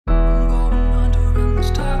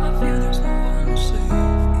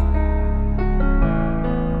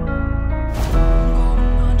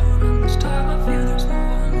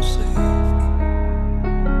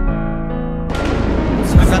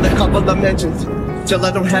of mentions, till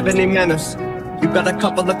I don't have any manners. You got a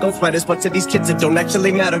couple of ghostwriters, but to these kids it don't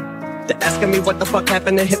actually matter. They're asking me what the fuck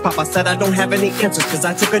happened to hip-hop. I said I don't have any answers, cause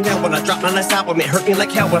I took a nail when I dropped my last album. It hurt me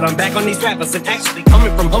like hell, but I'm back on these rappers. And actually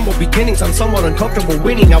coming from humble beginnings, I'm somewhat uncomfortable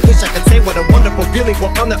winning. I wish I could say what a wonderful feeling.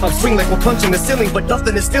 We're on the upswing like we're punching the ceiling, but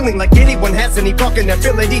nothing is feeling like anyone has any fucking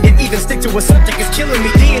ability to even stick to a subject. Is killing me,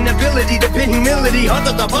 the inability to pin humility.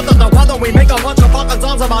 Why don't we make a bunch of fucking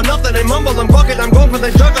songs about nothing and mumble and bucket? I'm going for the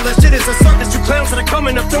juggler. Shit is a circus. You clowns that are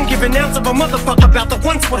coming up, don't give an ounce of a motherfucker about the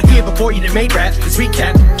ones we're here before you that made rap. This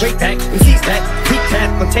recap, straight back, and seize that. Peak tap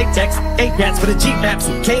on tape decks, 8 nats for the G-Raps.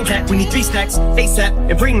 Cane tap, we need 3 stacks, ASAP,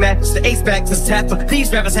 and bring match. The ace back, this tap.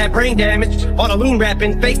 These rappers had brain damage. All the loon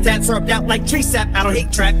rapping, face tats rubbed out like tree sap. I don't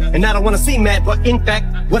hate trap, and I don't wanna see mad, but in fact,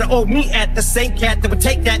 what I owe me at the same cat that would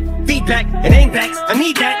take that feedback and aim backs. I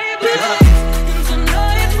need that.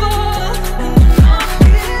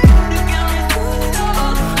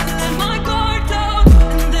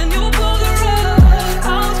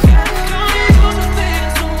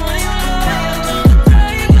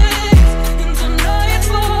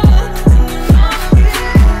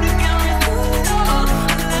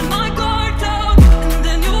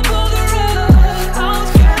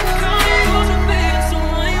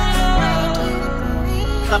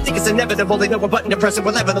 I think it's inevitable, they know a button to press it,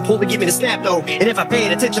 whatever the pull to give me the snap though. And if I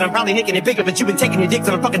paid attention, I'm probably making it bigger, but you've been taking your dicks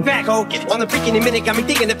on a fucking backhoe. On the freaking minute, got me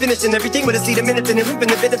thinking of finishing everything with a seat of minutes and reaping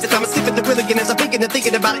the benefits. I'ma skip at the wheel again as I'm thinking and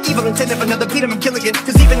thinking about it. Evil intent of another beat, I'm killing it.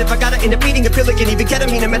 Cause even if I gotta end up eating a pill again, even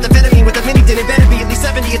ketamine and methamphetamine with a mini, then it better be at least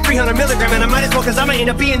 70 or 300 milligram. And I might as well, cause I might end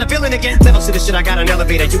up being the villain again. Levels to the shit, I got an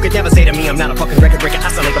elevator. You could never say to me, I'm not a fucking record breaker. I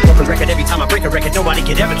sound like a broken record every time I break a record. Nobody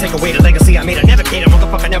could ever take away the legacy I made. I never cater,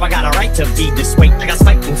 motherfucker, never got a right to be this way. I got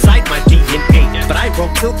spiked inside my DNA. But I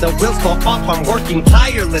broke till the wheels fall off. I'm working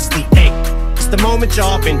tirelessly, hey. It's the moment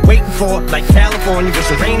y'all been waiting for, like California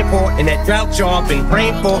was raining for, and that drought y'all been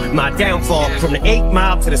praying for. My downfall, from the 8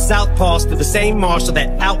 Mile to the South Pass to the same marshal,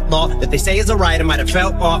 that outlaw that they say is a writer might have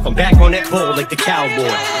fell off. I'm back on that bull like the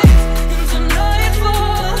cowboy.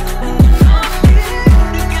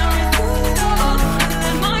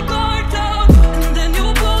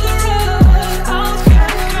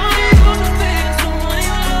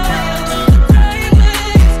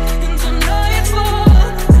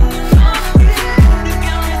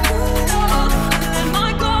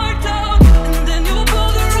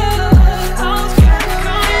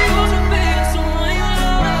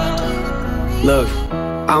 Look,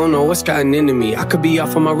 I don't know what's gotten into me. I could be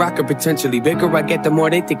off on my rocker potentially. Bigger I get, the more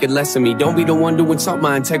they think it less of me. Don't be the one to insult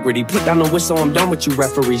my integrity. Put down the whistle, I'm done with you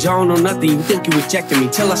referees. Y'all don't know nothing, you think you rejected me.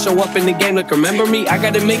 Till I show up in the game, like remember me? I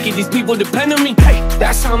gotta make it, these people depend on me. Hey,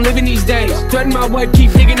 that's how I'm living these days. Threaten my wife,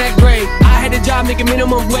 keep digging that grave. I had a job making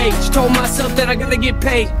minimum wage. Told myself that I gotta get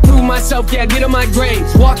paid. Prove myself, yeah, get on my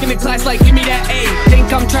grades. Walk into class like, give me that A.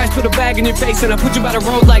 Think I'm trash, put a bag in your face, and I put you by the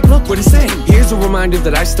road like, look what it's saying. Here's a reminder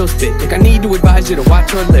that I still spit. Think I need to advise you to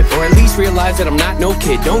watch your lip, or at least realize that I'm not no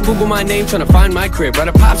kid. Don't Google my name trying to find my crib. Write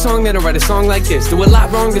a pop song, then I write a song like this. Do a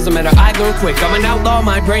lot wrong, doesn't matter, I learn quick. I'm an outlaw,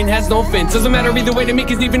 my brain has no fence. Doesn't matter either way to me,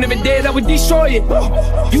 cause even if it did, I would destroy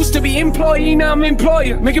it. Used to be employee, now I'm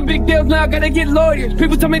employer. Making big deals, now I gotta get lawyers.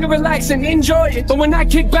 People tell me to relax and enjoy it, but when I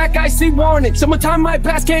kick back, I see warning. Summertime, my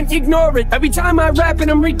past, can't ignore it. Every time I rap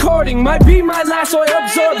and I'm recording, might be my last, so I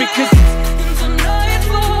absorb it. Cause